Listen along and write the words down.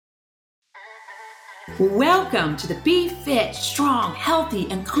Welcome to the Be Fit, Strong, Healthy,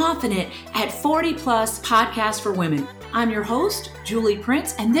 and Confident at 40 Plus podcast for women. I'm your host, Julie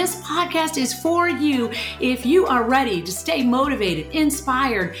Prince, and this podcast is for you if you are ready to stay motivated,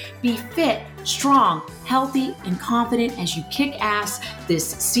 inspired, be fit, strong, healthy, and confident as you kick ass this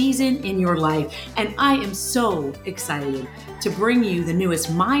season in your life. And I am so excited to bring you the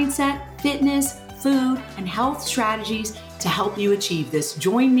newest mindset, fitness, food, and health strategies to help you achieve this.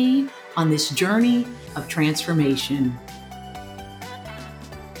 Join me on this journey of transformation.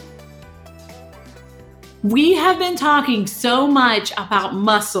 We have been talking so much about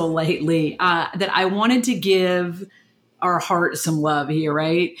muscle lately that I wanted to give our heart some love here,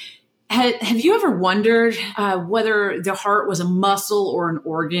 right? Have you ever wondered whether the heart was a muscle or an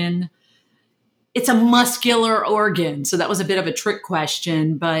organ? It's a muscular organ, so that was a bit of a trick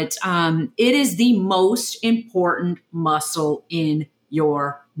question, but it is the most important muscle in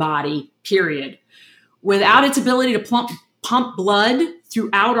your body, period. Without its ability to pump blood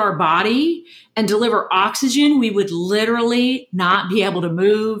throughout our body and deliver oxygen, we would literally not be able to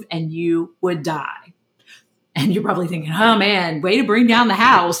move and you would die. And you're probably thinking, oh man, way to bring down the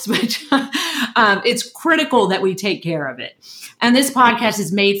house. But it's critical that we take care of it. And this podcast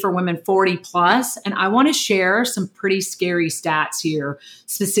is made for women 40 plus. And I want to share some pretty scary stats here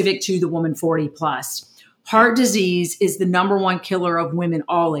specific to the woman 40 plus. Heart disease is the number one killer of women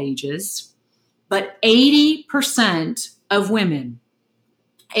all ages. But 80% of women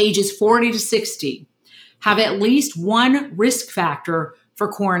ages 40 to 60 have at least one risk factor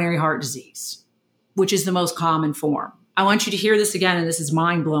for coronary heart disease, which is the most common form. I want you to hear this again, and this is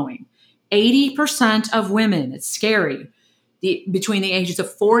mind-blowing. 80% of women, it's scary, between the ages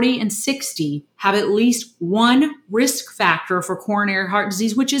of 40 and 60 have at least one risk factor for coronary heart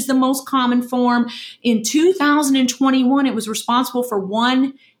disease, which is the most common form. In 2021, it was responsible for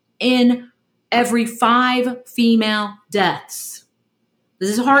 1 in every 5 female deaths. This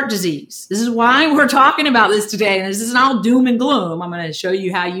is heart disease. This is why we're talking about this today. And this isn't all doom and gloom. I'm going to show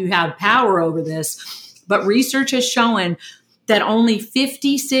you how you have power over this. But research has shown that only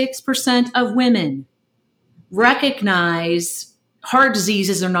 56% of women recognize heart disease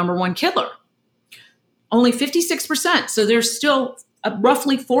as their number one killer. Only 56%. So there's still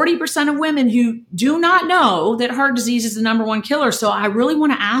roughly 40% of women who do not know that heart disease is the number one killer. So I really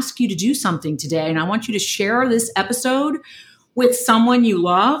want to ask you to do something today. And I want you to share this episode with someone you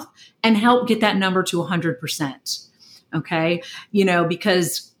love and help get that number to 100%. Okay.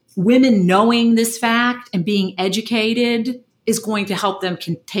 Because women knowing this fact and being educated is going to help them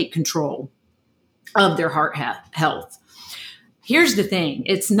take control of their heart health. Here's the thing.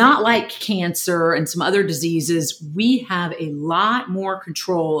 It's not like cancer and some other diseases. We have a lot more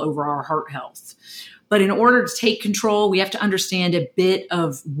control over our heart health. But in order to take control, we have to understand a bit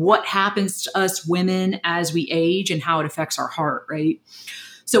of what happens to us women as we age and how it affects our heart, right?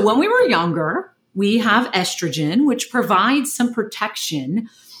 So when we were younger, we have estrogen, which provides some protection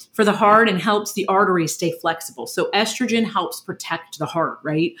for the heart and helps the arteries stay flexible. So estrogen helps protect the heart,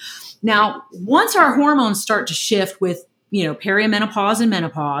 right? Now, once our hormones start to shift with perimenopause and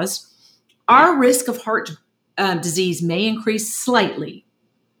menopause, our risk of heart disease may increase slightly.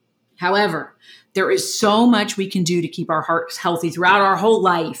 However, there is so much we can do to keep our hearts healthy throughout our whole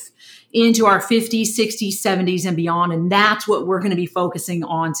life into our 50s, 60s, 70s, and beyond. And that's what we're going to be focusing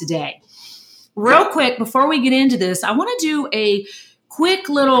on today. Real quick, before we get into this, I want to do a quick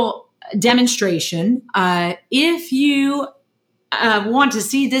little demonstration. If you want to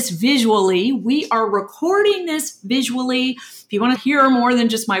see this visually, we are recording this visually. If you want to hear more than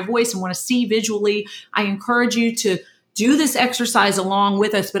just my voice and want to see visually, I encourage you to do this exercise along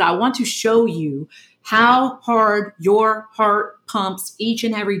with us, but I want to show you how hard your heart pumps each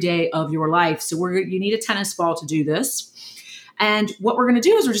and every day of your life. So you need a tennis ball to do this. And what we're going to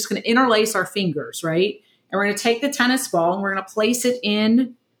do is we're just going to interlace our fingers, right? And we're going to take the tennis ball and we're going to place it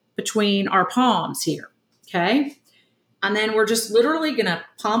in between our palms here, okay? And then we're just literally going to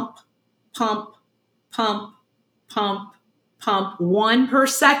pump, pump, pump, pump, pump 1 per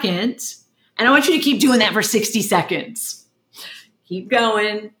second. And I want you to keep doing that for 60 seconds. Keep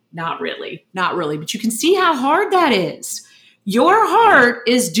going. Not really, but you can see how hard that is. Your heart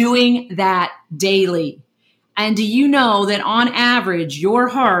is doing that daily. And do you know that on average, your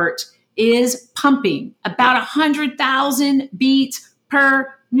heart is pumping about 100,000 beats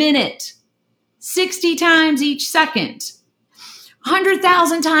per minute, 60 times each second,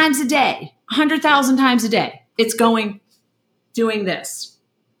 100,000 times a day, 100,000 times a day. It's doing this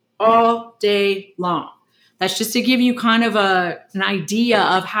all day long. That's just to give you kind of an idea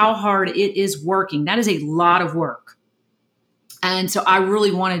of how hard it is working. That is a lot of work. And so I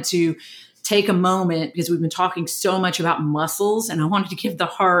really wanted to take a moment, because we've been talking so much about muscles, and I wanted to give the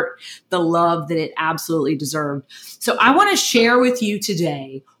heart the love that it absolutely deserved. So I want to share with you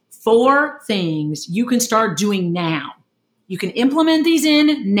today 4 things you can start doing now. You can implement these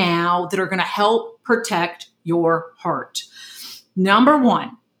in now that are going to help protect your heart. Number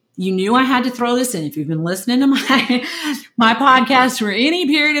 1, you knew I had to throw this in. If you've been listening to my podcast for any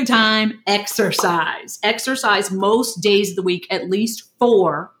period of time, exercise. Exercise most days of the week, at least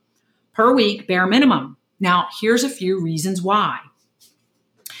 4 per week, bare minimum. Now, here's a few reasons why.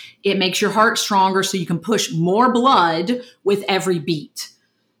 It makes your heart stronger so you can push more blood with every beat.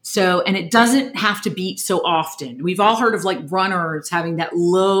 So, and it doesn't have to beat so often. We've all heard of like runners having that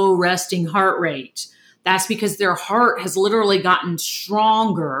low resting heart rate. That's because their heart has literally gotten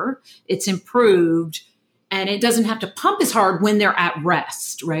stronger. It's improved, and it doesn't have to pump as hard when they're at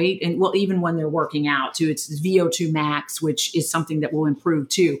rest, right? And well, even when they're working out too, it's VO2 max, which is something that will improve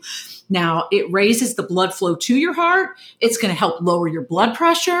too. Now, it raises the blood flow to your heart. It's going to help lower your blood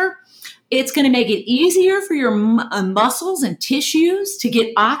pressure. It's going to make it easier for your muscles and tissues to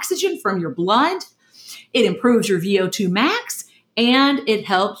get oxygen from your blood. It improves your VO2 max, and it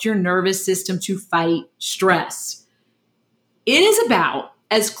helps your nervous system to fight stress. It is about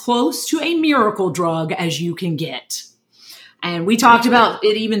as close to a miracle drug as you can get. And we talked about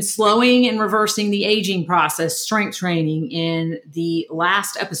it even slowing and reversing the aging process, strength training, in the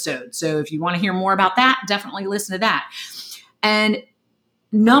last episode. So if you want to hear more about that, definitely listen to that. And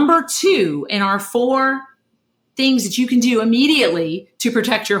number 2 in our 4 things that you can do immediately to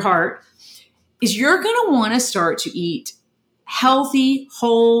protect your heart is you're going to want to start to eat healthy,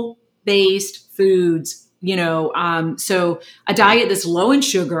 whole-based foods. So a diet that's low in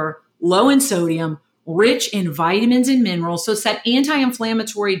sugar, low in sodium, rich in vitamins and minerals. So it's that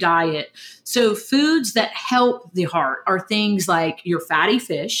anti-inflammatory diet. So foods that help the heart are things like your fatty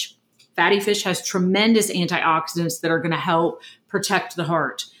fish. Fatty fish has tremendous antioxidants that are going to help protect the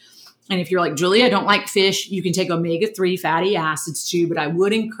heart. And if you're like, Julie, I don't like fish, you can take omega-3 fatty acids too, but I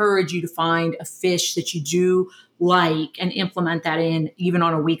would encourage you to find a fish that you do like and implement that in even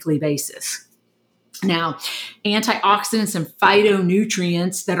on a weekly basis. Now, antioxidants and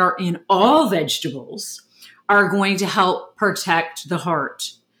phytonutrients that are in all vegetables are going to help protect the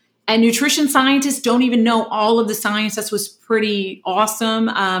heart. And nutrition scientists don't even know all of the science. That's what's pretty awesome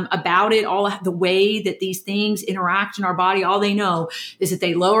about it, all the way that these things interact in our body. All they know is that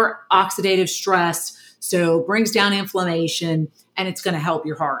they lower oxidative stress, so brings down inflammation, and it's going to help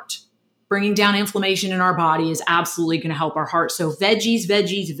your heart. Bringing down inflammation in our body is absolutely going to help our heart. So veggies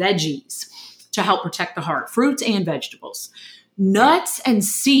to help protect the heart, fruits and vegetables. Nuts and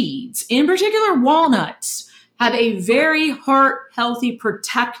seeds, in particular walnuts, have a very heart-healthy,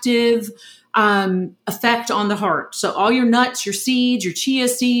 protective effect on the heart. So all your nuts, your seeds, your chia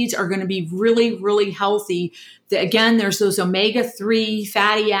seeds are going to be really, really healthy. Again, there's those omega-3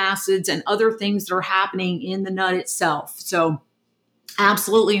 fatty acids and other things that are happening in the nut itself. So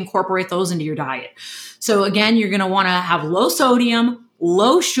absolutely incorporate those into your diet. So again, you're going to want to have low sodium,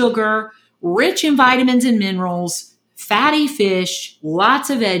 low sugar, rich in vitamins and minerals, fatty fish, lots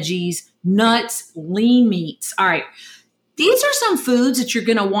of veggies, nuts, lean meats. All right. These are some foods that you're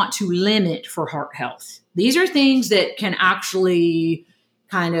going to want to limit for heart health. These are things that can actually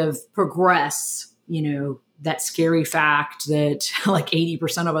kind of progress, that scary fact that like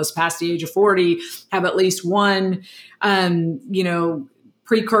 80% of us past the age of 40 have at least one,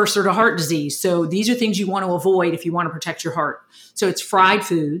 precursor to heart disease. So these are things you want to avoid if you want to protect your heart. So it's fried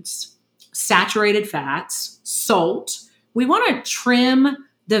foods, saturated fats, salt. We want to trim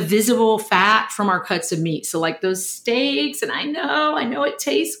the visible fat from our cuts of meat. So like those steaks, and I know it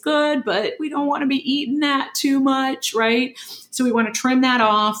tastes good, but we don't want to be eating that too much, right? So we want to trim that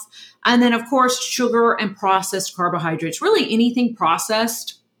off. And then of course, sugar and processed carbohydrates, really anything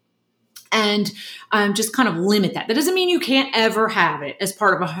processed, and just kind of limit that. That doesn't mean you can't ever have it as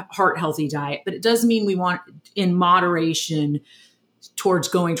part of a heart healthy diet, but it does mean we want in moderation towards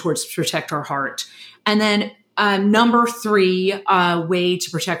protect our heart. And then number 3 way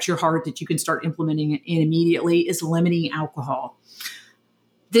to protect your heart that you can start implementing it in immediately is limiting alcohol.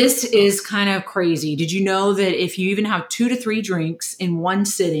 This is kind of crazy. Did you know that if you even have 2 to 3 drinks in one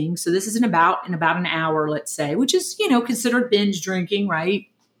sitting, so this is in about an hour, let's say, which is, considered binge drinking, right?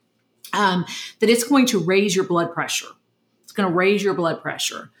 That it's going to raise your blood pressure. It's going to raise your blood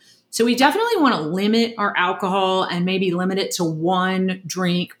pressure. So we definitely want to limit our alcohol and maybe limit it to 1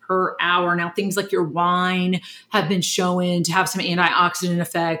 drink per hour. Now, things like your wine have been shown to have some antioxidant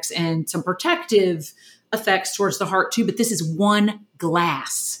effects and some protective effects towards the heart too, but this is 1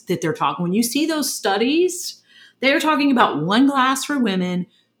 glass that they're talking. When you see those studies, they're talking about 1 glass for women,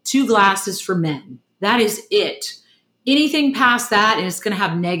 2 glasses for men. That is it. Anything past that, and it's going to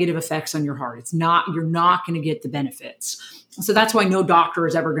have negative effects on your heart. You're not going to get the benefits. So that's why no doctor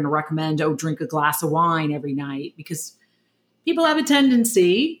is ever going to recommend, drink a glass of wine every night, because people have a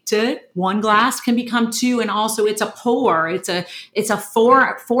tendency to 1 glass can become 2. And also it's a pour. It's a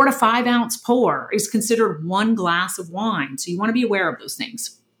 4 to 5 ounce pour is considered 1 glass of wine. So you want to be aware of those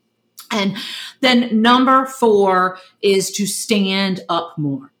things. And then number 4 is to stand up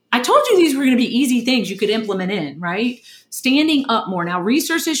more. I told you these were going to be easy things you could implement in, right? Standing up more. Now,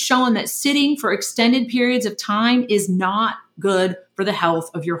 research has shown that sitting for extended periods of time is not good for the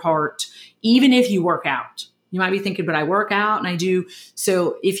health of your heart, even if you work out. You might be thinking, but I work out and I do.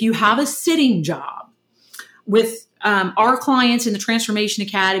 So if you have a sitting job with our clients in the Transformation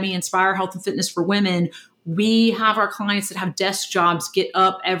Academy, Inspire Health and Fitness for Women, we have our clients that have desk jobs get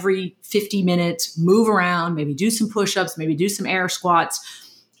up every 50 minutes, move around, maybe do some push-ups, maybe do some air squats,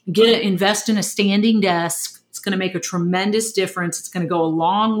 invest in a standing desk. It's going to make a tremendous difference. It's going to go a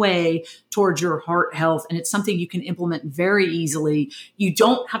long way towards your heart health. And it's something you can implement very easily. You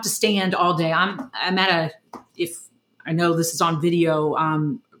don't have to stand all day. If I know this is on video,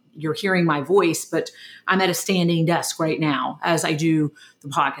 you're hearing my voice, but I'm at a standing desk right now as I do the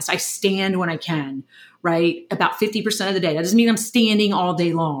podcast. I stand when I can, right? About 50% of the day. That doesn't mean I'm standing all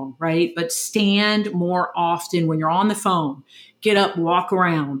day long, right? But stand more often when you're on the phone. Get up, walk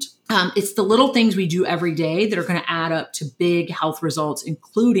around. It's the little things we do every day that are going to add up to big health results,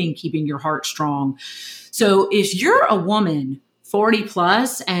 including keeping your heart strong. So if you're a woman 40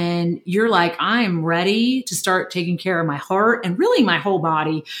 plus and you're like, I am ready to start taking care of my heart and really my whole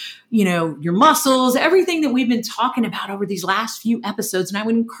body, your muscles, everything that we've been talking about over these last few episodes. And I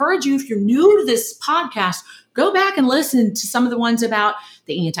would encourage you, if you're new to this podcast, go back and listen to some of the ones about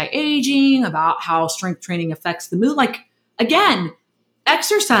the anti-aging, about how strength training affects the mood. Again,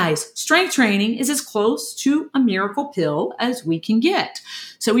 exercise, strength training is as close to a miracle pill as we can get.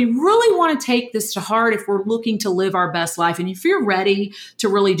 So we really want to take this to heart if we're looking to live our best life. And if you're ready to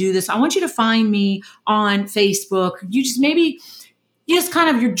really do this, I want you to find me on Facebook. You're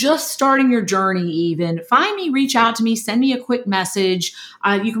just starting your journey even. Find me, reach out to me, send me a quick message.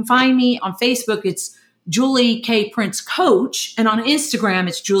 You can find me on Facebook. It's Julie K. Prince Coach. And on Instagram,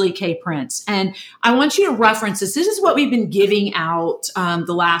 it's Julie K. Prince. And I want you to reference this. This is what we've been giving out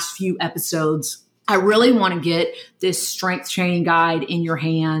the last few episodes. I really want to get this strength training guide in your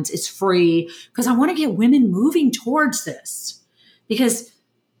hands. It's free because I want to get women moving towards this, because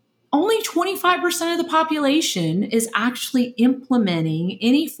only 25% of the population is actually implementing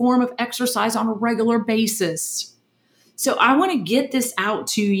any form of exercise on a regular basis. So I want to get this out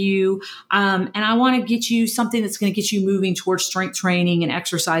to you, and I want to get you something that's going to get you moving towards strength training and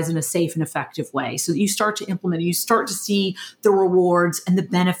exercise in a safe and effective way, so that you start to implement, you start to see the rewards and the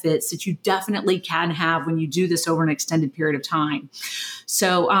benefits that you definitely can have when you do this over an extended period of time.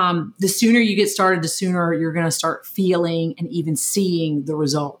 So the sooner you get started, the sooner you're going to start feeling and even seeing the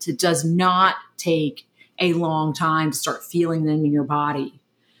results. It does not take a long time to start feeling them in your body.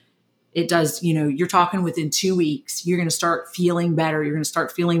 It does, you're talking within 2 weeks, you're going to start feeling better. You're going to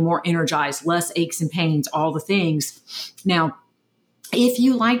start feeling more energized, less aches and pains, all the things. Now, if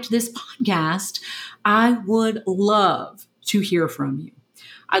you liked this podcast, I would love to hear from you.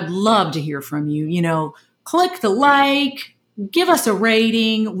 I'd love to hear from you. Click the like, give us a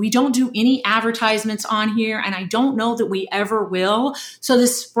rating. We don't do any advertisements on here, and I don't know that we ever will. So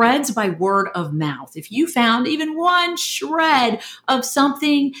this spreads by word of mouth. If you found even one shred of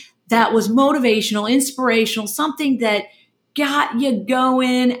something that was motivational, inspirational, something that got you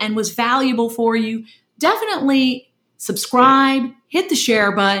going and was valuable for you, definitely subscribe, hit the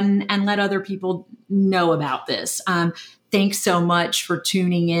share button, and let other people know about this. Thanks so much for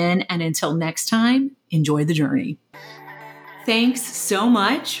tuning in. And until next time, enjoy the journey. Thanks so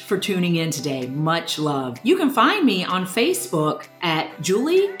much for tuning in today. Much love. You can find me on Facebook at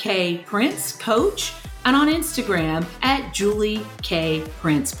Julie K. Prince Coach, and on Instagram at Julie K.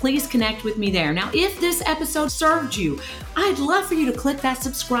 Prince. Please connect with me there. Now, if this episode served you, I'd love for you to click that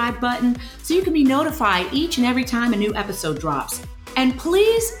subscribe button so you can be notified each and every time a new episode drops. And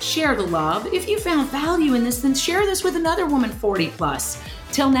please share the love. If you found value in this, then share this with another woman 40 plus.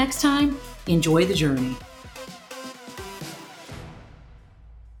 Till next time, enjoy the journey.